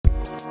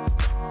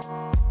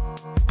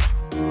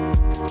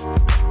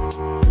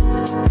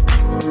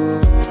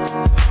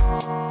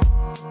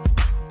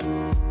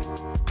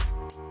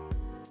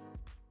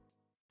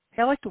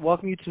like to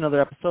welcome you to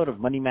another episode of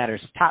Money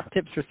Matters Top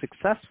Tips for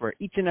Success, where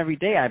each and every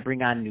day I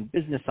bring on new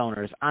business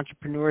owners,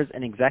 entrepreneurs,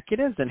 and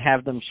executives and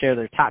have them share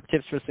their top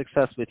tips for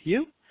success with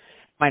you.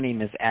 My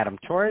name is Adam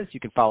Torres. You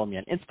can follow me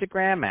on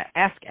Instagram at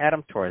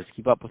AskAdamTorres.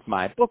 Keep up with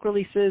my book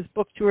releases,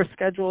 book tour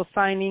schedule,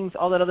 signings,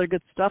 all that other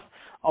good stuff.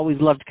 Always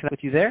love to connect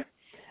with you there.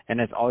 And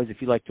as always,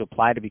 if you'd like to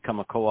apply to become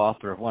a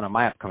co-author of one of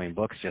my upcoming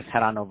books, just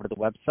head on over to the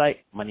website,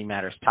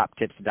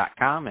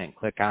 moneymatterstoptips.com, and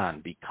click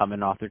on Become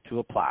an Author to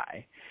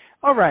apply.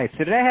 All right,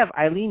 so today I have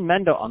Eileen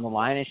Mendo on the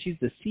line, and she's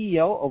the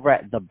CEO over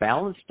at The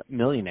Balanced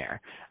Millionaire.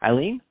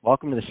 Eileen,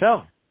 welcome to the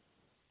show.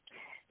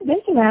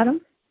 Thank you, Adam.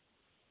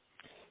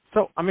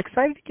 So I'm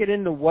excited to get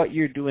into what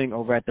you're doing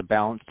over at The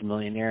Balanced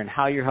Millionaire and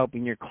how you're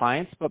helping your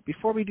clients. But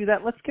before we do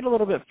that, let's get a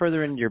little bit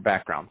further into your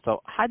background.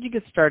 So how did you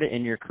get started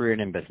in your career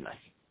and in business?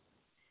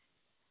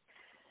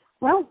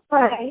 Well,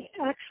 I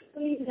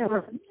actually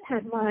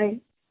had my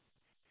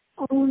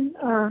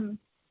own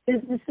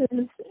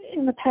businesses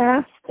in the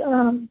past,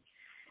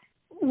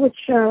 which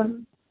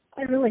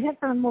I really have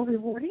found more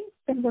rewarding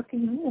than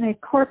working in a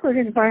corporate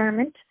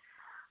environment.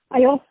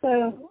 I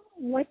also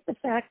like the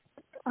fact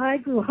that I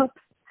grew up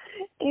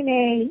in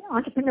a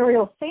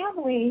entrepreneurial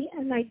family,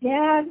 and my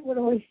dad would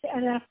always say,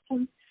 I'd ask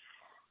him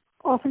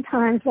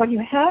oftentimes, "Why do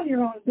you have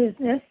your own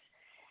business?"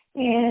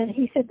 And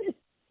he said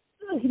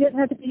he doesn't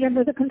have to be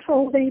under the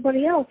control of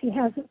anybody else. He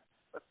has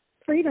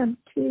freedom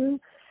to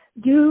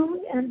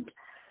do and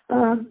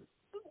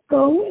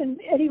go in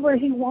anywhere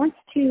he wants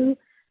to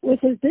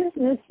with his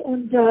business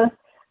and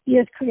be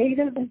as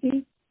creative as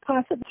he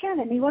possibly can.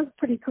 And he was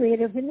pretty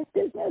creative in his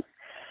business.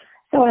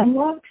 So I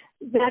loved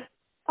that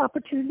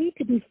opportunity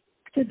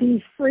to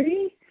be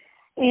free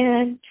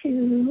and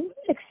to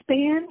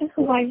expand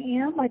who I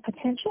am, my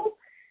potential.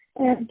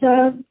 And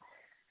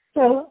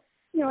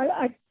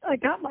I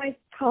got my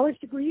college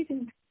degrees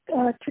in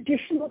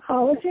traditional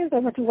colleges. I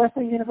went to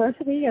Wesleyan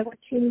University. I went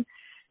to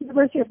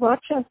University of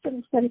Rochester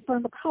and studied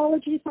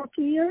pharmacology for a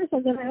few years.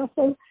 And then I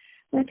also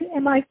went to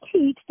MIT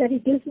to study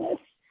business.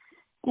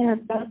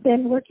 And I've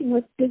been working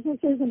with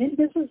businesses and in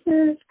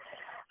businesses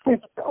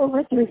for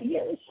over 30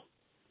 years.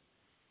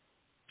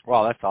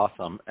 Wow, that's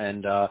awesome.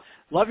 And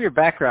love your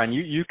background.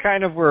 You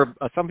kind of were,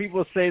 some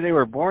people say they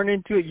were born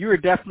into it. You were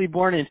definitely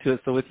born into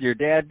it. So with your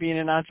dad being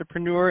an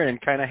entrepreneur and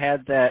kind of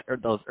had that, or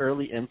those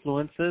early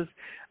influences,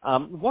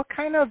 what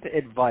kind of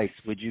advice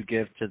would you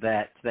give to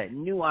that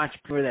new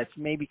entrepreneur that's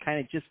maybe kind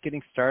of just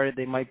getting started?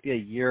 They might be a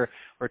year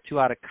or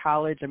two out of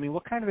college. I mean,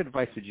 what kind of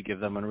advice would you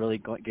give them on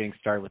really getting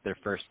started with their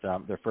first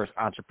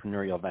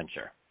entrepreneurial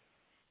venture?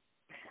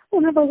 Well,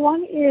 number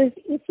one is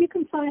if you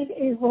can find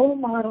a role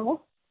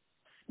model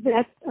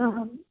that,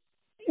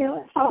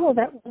 follow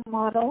that role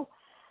model,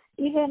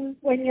 even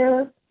when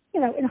you're,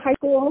 in high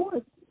school,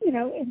 or,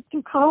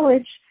 through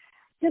college,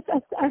 just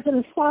as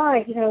an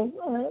aside,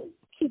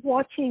 keep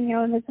watching,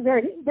 and it's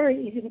very,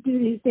 very easy to do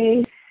these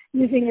days,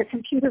 using your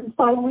computer and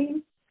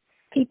following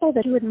people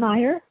that you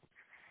admire.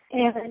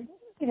 And,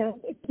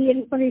 it could be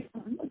anybody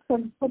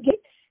from Bill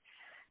Gates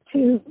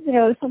to,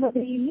 some of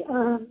the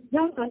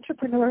young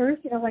entrepreneurs,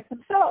 like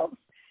themselves,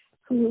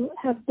 who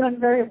have done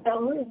very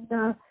well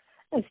in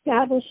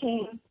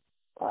establishing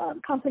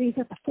companies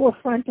at the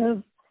forefront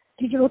of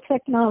digital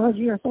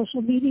technology or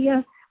social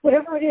media,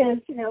 whatever it is,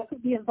 it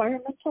could be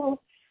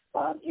environmental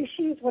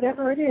issues,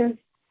 whatever it is,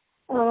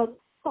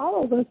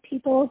 follow those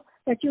people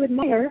that you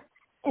admire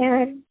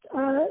and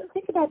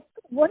think about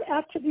what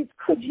attributes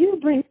could you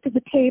bring to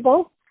the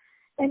table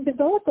and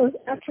develop those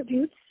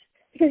attributes,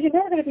 because you're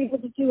never going to be able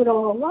to do it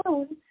all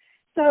alone.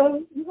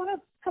 So you want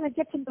to kind of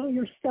get to know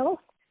yourself.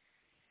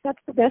 That's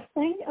the best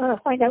thing.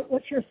 Find out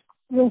what your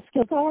real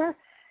skills are,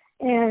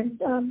 and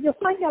you'll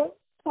find out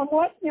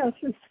somewhat,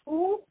 through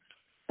school,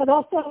 but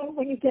also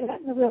when you get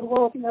out in the real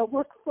world,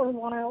 work for a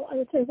while. I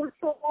would say work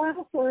for a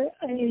while for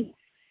a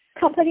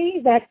company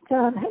that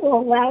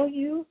will allow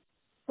you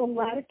the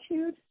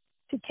latitude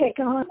to take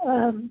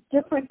on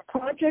different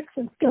projects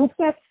and skill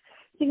sets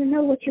so you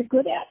know what you're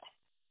good at.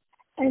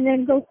 And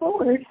then go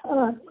forward.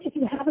 If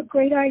you have a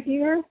great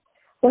idea,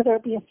 whether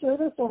it be a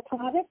service or a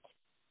product,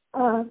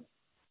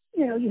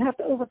 you have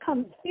to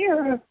overcome the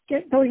fear of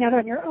going out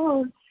on your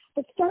own,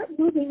 but start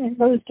moving in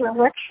those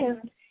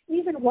directions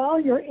even while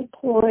you're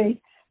employed.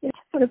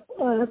 Sort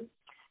of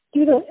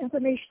do the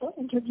informational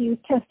interviews,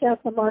 test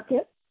out the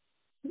market.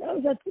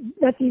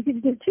 That's easy to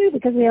do too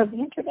because we have the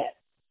internet.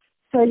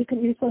 So you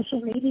can use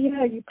social media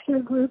or your peer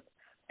group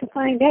to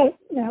find out,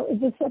 is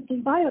this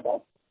something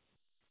viable?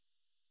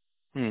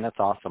 That's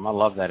awesome. I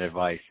love that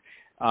advice.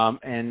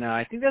 And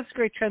I think that's a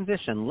great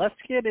transition. Let's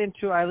get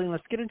into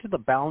The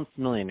Balanced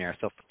Millionaire.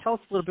 So tell us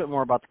a little bit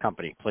more about the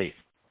company, please.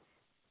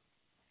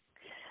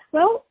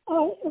 Well,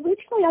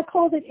 originally I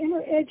called it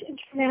Inner Edge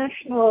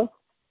International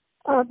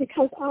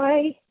because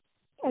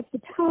at the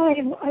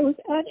time, I was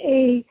at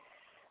a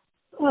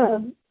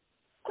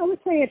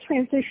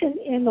transition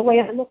in the way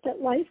I looked at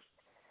life,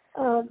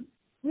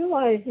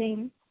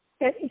 realizing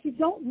that if you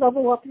don't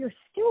level up your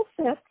skill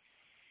sets,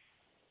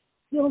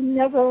 you'll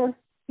never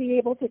be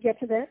able to get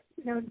to that,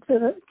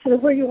 to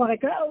where you want to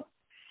go.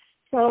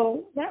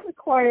 So that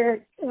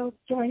required,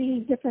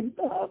 joining different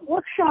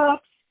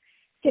workshops,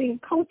 getting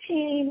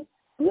coaching,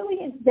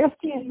 really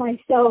investing in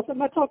myself. I'm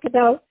not talking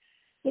about,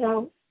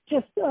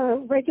 just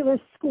regular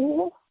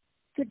school,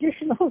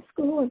 traditional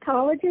school and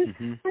colleges.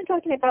 Mm-hmm. I'm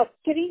talking about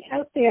getting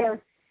out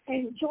there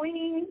and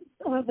joining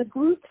the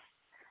groups,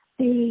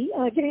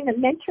 getting the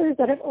mentors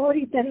that have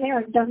already been there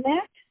and done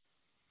that,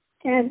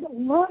 and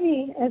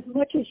learning as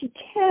much as you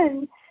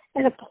can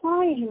and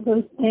applying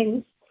those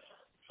things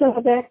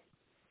so that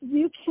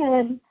you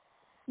can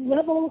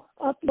level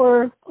up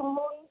your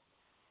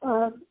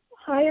own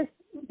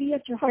be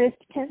at your highest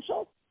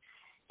potential.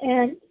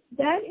 And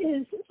that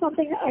is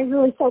something that I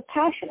really felt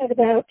passionate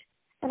about.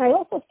 And I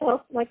also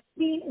felt like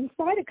being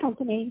inside a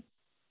company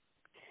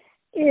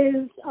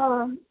is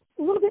a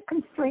little bit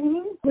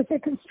constraining,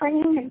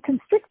 constraining and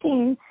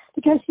constricting,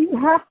 because you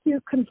have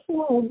to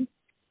conform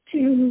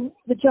to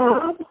the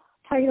job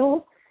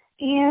title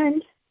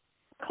and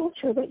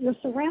culture that you're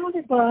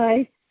surrounded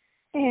by,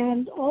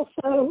 and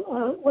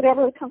also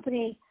whatever the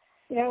company,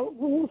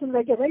 rules and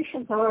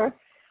regulations are.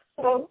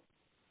 So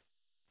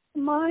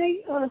my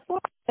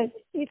thought is,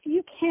 if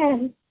you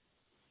can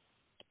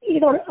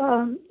either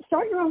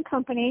start your own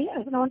company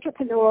as an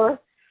entrepreneur,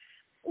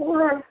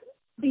 or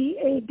be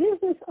a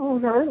business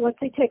owner, let's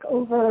say take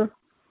over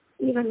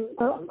even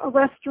a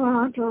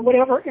restaurant or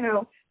whatever,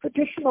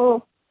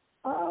 traditional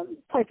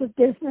type of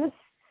business,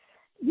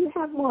 you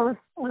have more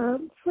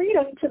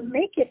freedom to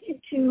make it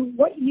into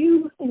what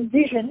you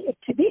envision it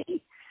to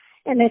be.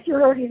 And if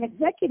you're already an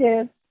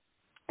executive,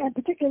 and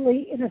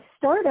particularly in a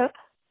startup,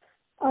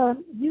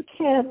 you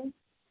can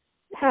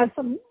have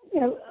some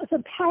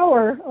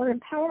power or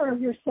empower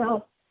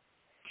yourself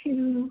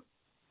to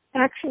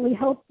actually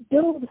help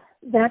build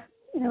that,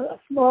 a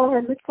small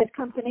or mid-sized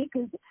company,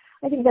 because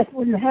I think that's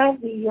when you have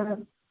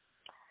the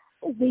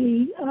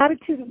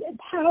attitude of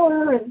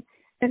power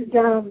and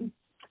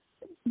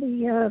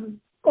the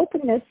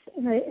openness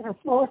in a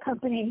smaller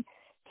company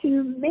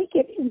to make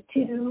it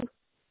into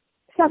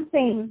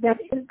something that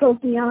goes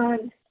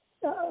beyond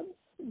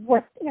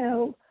what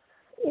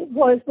it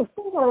was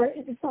before,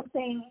 into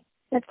something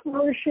that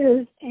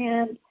flourishes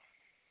and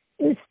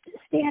is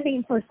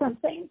standing for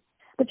something.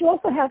 But you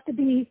also have to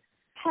be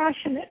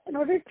passionate in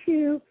order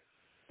to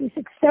be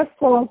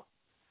successful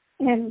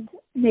and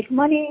make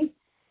money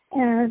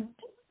and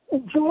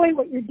enjoy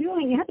what you're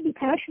doing. You have to be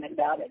passionate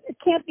about it. It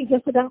can't be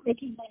just about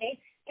making money.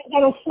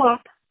 That'll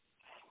flop.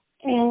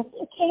 And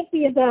it can't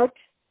be about,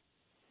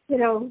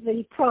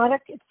 the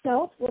product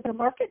itself or the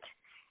market.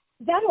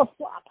 That'll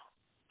flop.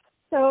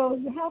 So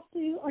you have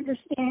to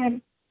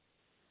understand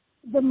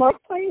the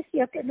marketplace.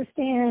 You have to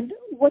understand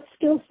what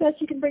skill sets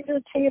you can bring to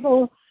the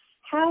table,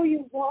 how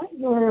you want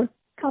your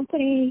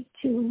company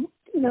to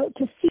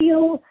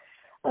feel,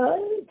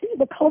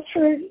 the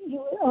culture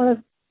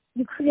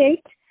you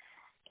create,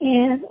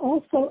 and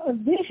also a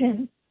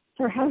vision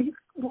for how you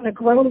want to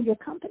grow your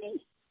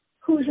company.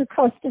 Who's your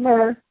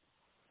customer?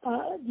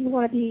 Do you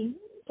want to be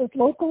just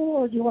local,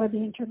 or do you want to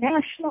be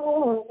international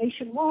or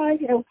nationwide?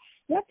 You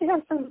have to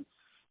have some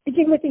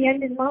begin with the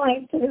end in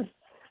mind, sort of,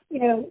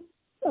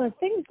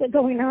 things that are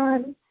going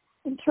on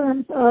in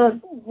terms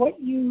of what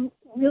you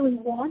really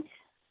want.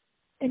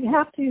 And you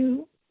have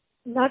to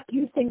not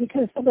do things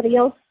because somebody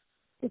else,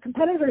 your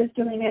competitor, is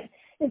doing it.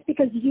 It's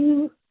because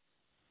you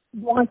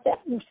want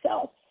that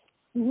yourself.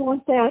 You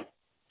want that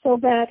so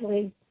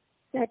badly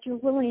that you're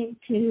willing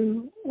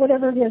to,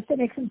 whatever it is, to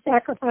make some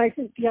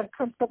sacrifices, be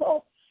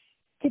uncomfortable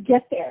to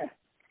get there.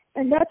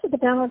 And that's what the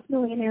Balanced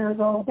Millionaire is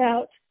all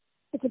about.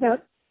 It's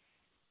about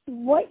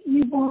what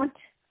you want,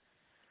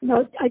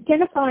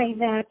 identifying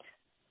that,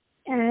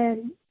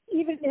 and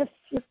even if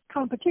your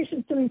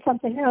competition's doing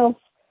something else,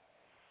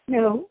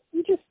 you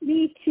just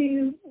need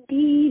to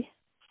be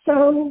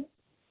so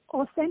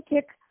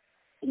authentic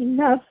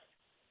enough,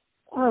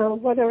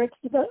 whether it's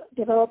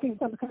developing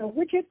some kind of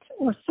widget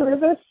or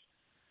service,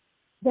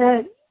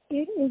 that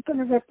it is going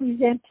to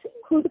represent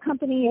who the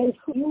company is,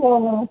 who you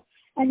are,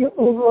 and your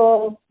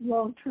overall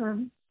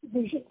long-term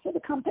vision for the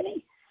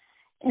company.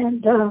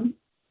 And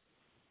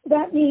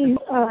that means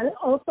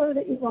also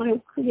that you want to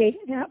create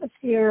an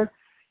atmosphere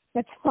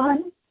that's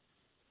fun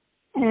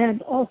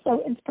and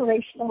also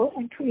inspirational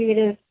and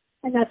creative,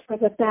 and that's where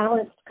the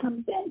balance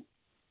comes in.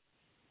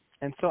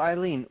 And so,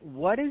 Eileen,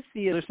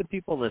 there's some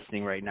people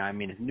listening right now. I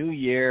mean, it's new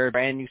year,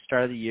 brand new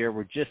start of the year.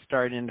 We're just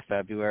starting into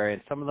February,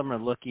 and some of them are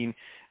looking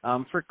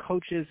for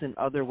coaches and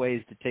other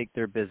ways to take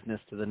their business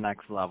to the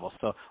next level.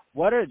 So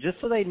just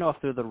so they know if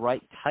they're the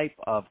right type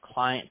of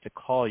client to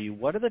call you,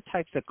 what are the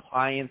types of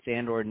clients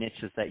and or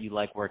niches that you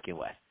like working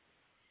with?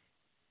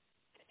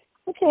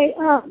 Okay,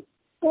 so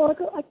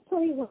I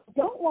tell you what I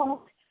don't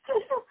want.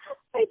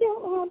 I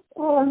don't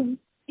want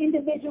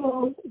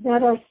individuals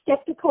that are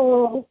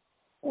skeptical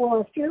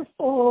or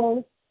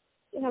fearful,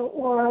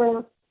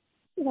 or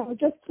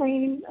just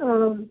plain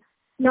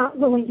not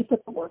willing to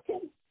put the work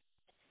in.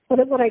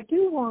 But what I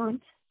do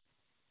want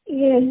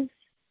is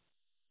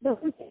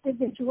those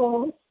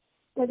individuals,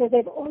 whether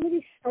they've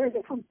already started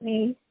a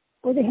company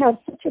or they have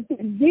such a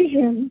big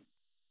vision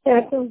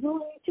that they're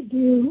willing to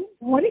do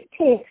what it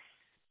takes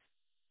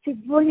to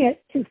bring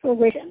it to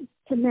fruition,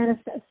 to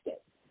manifest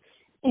it.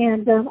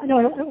 And I know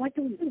I don't like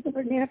to use the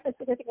word manifest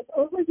because I think it's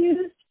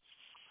overused,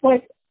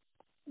 but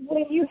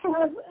when you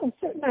have a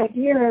certain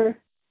idea,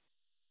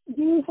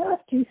 you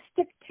have to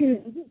stick to,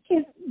 you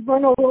can't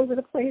run all over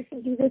the place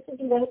and do this and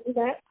do that and do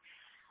that,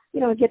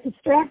 get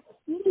distracted.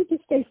 You need to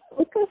stay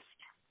focused.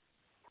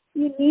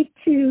 You need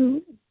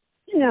to,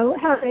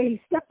 have a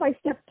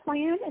step-by-step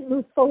plan and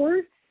move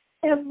forward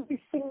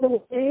every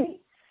single day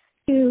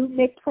to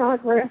make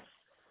progress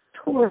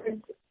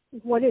towards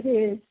what it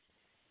is.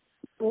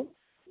 So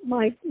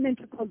my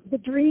mentor calls the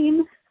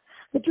dream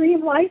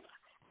life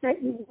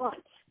that you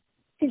want.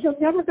 Because you're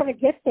never going to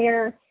get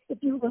there if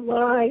you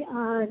rely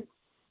on,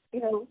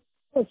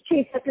 let's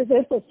chase after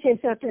this, let's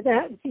chase after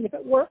that and see if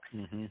it works.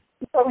 Mm-hmm.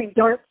 Throwing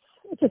darts,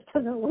 it just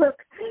doesn't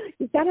work.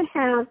 You've got to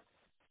have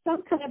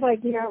some kind of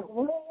idea of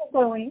where you're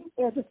going.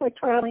 Just like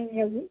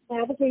trialing,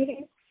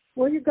 navigating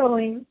where you're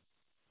going,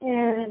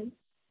 and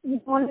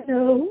you want to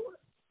know,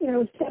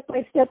 step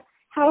by step,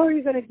 how are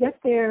you going to get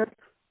there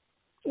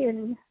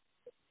in,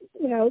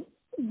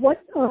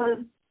 what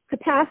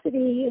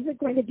capacity is it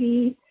going to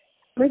be,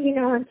 bringing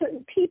on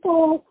certain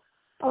people,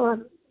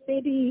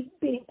 maybe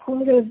being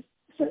part of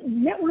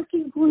certain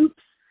networking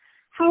groups.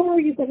 How are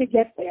you going to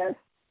get there?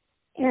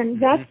 And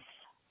that's,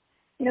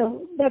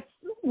 that's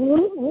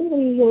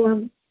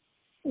really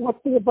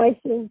what the advice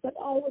is that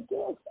I would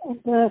give.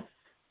 And,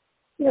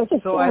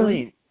 just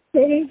Eileen,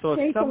 stay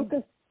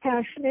focused,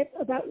 passionate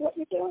about what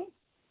you're doing.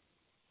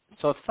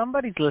 So if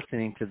somebody's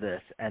listening to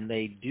this and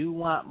they do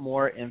want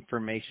more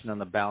information on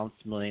the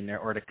Balanced Millionaire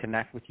or to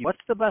connect with you,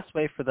 what's the best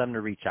way for them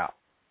to reach out?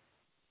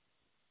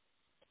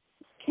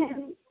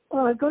 Can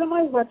go to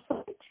my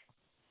website,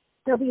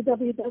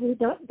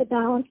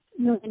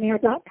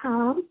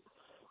 www.thebalancedmillionaire.com.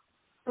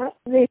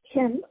 They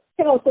can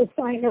also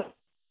sign up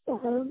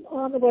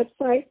on the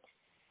website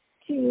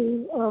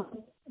to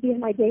be in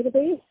my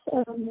database,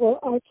 where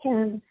I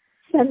can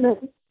send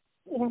them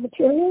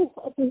materials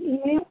through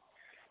email.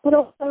 But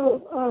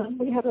also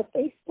we have a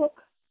Facebook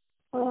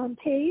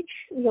page.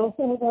 I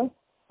also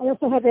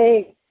have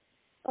a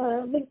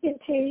LinkedIn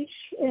page,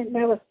 and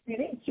now it's an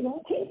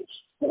Instagram page.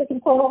 So they can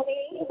follow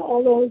me in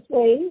all those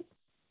ways.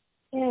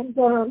 And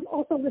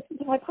also listen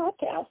to my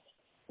podcast,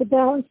 The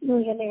Balanced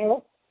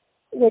Millionaire,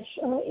 which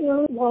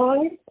airs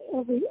live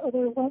every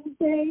other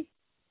Wednesday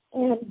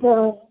and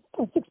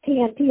at 6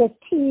 p.m.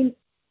 PST.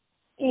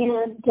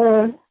 And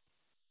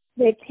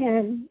they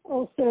can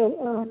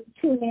also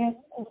tune in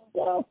and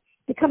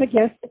become a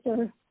guest if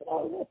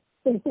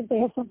they think they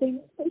have something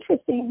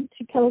interesting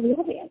to tell the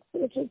audience,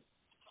 which is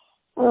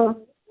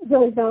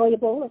very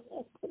valuable and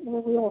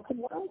where we all can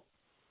learn.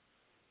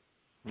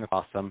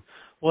 Awesome.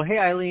 Well, hey,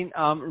 Eileen,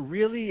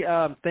 really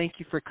thank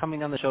you for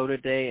coming on the show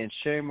today and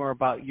sharing more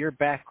about your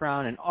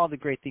background and all the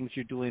great things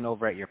you're doing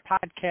over at your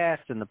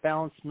podcast and the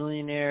Balanced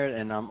Millionaire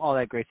and all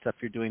that great stuff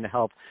you're doing to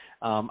help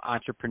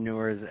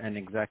entrepreneurs and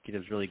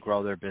executives really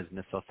grow their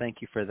business. So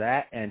thank you for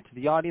that. And to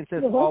the audience,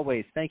 as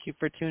always, thank you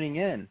for tuning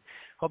in.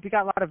 Hope you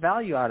got a lot of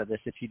value out of this.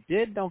 If you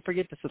did, don't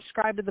forget to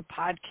subscribe to the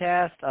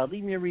podcast.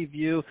 Leave me a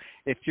review.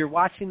 If you're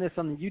watching this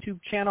on the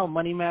YouTube channel,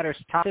 Money Matters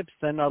Top Tips,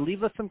 then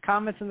leave us some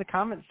comments in the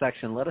comment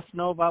section. Let us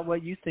know about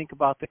what you think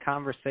about the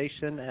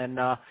conversation, and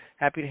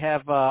happy to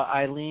have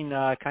Eileen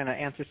kind of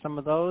answer some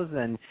of those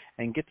and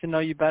get to know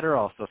you better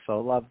also.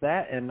 So love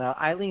that. And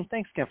Eileen,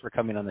 thanks again for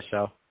coming on the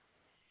show.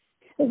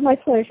 It was my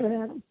pleasure,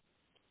 Adam.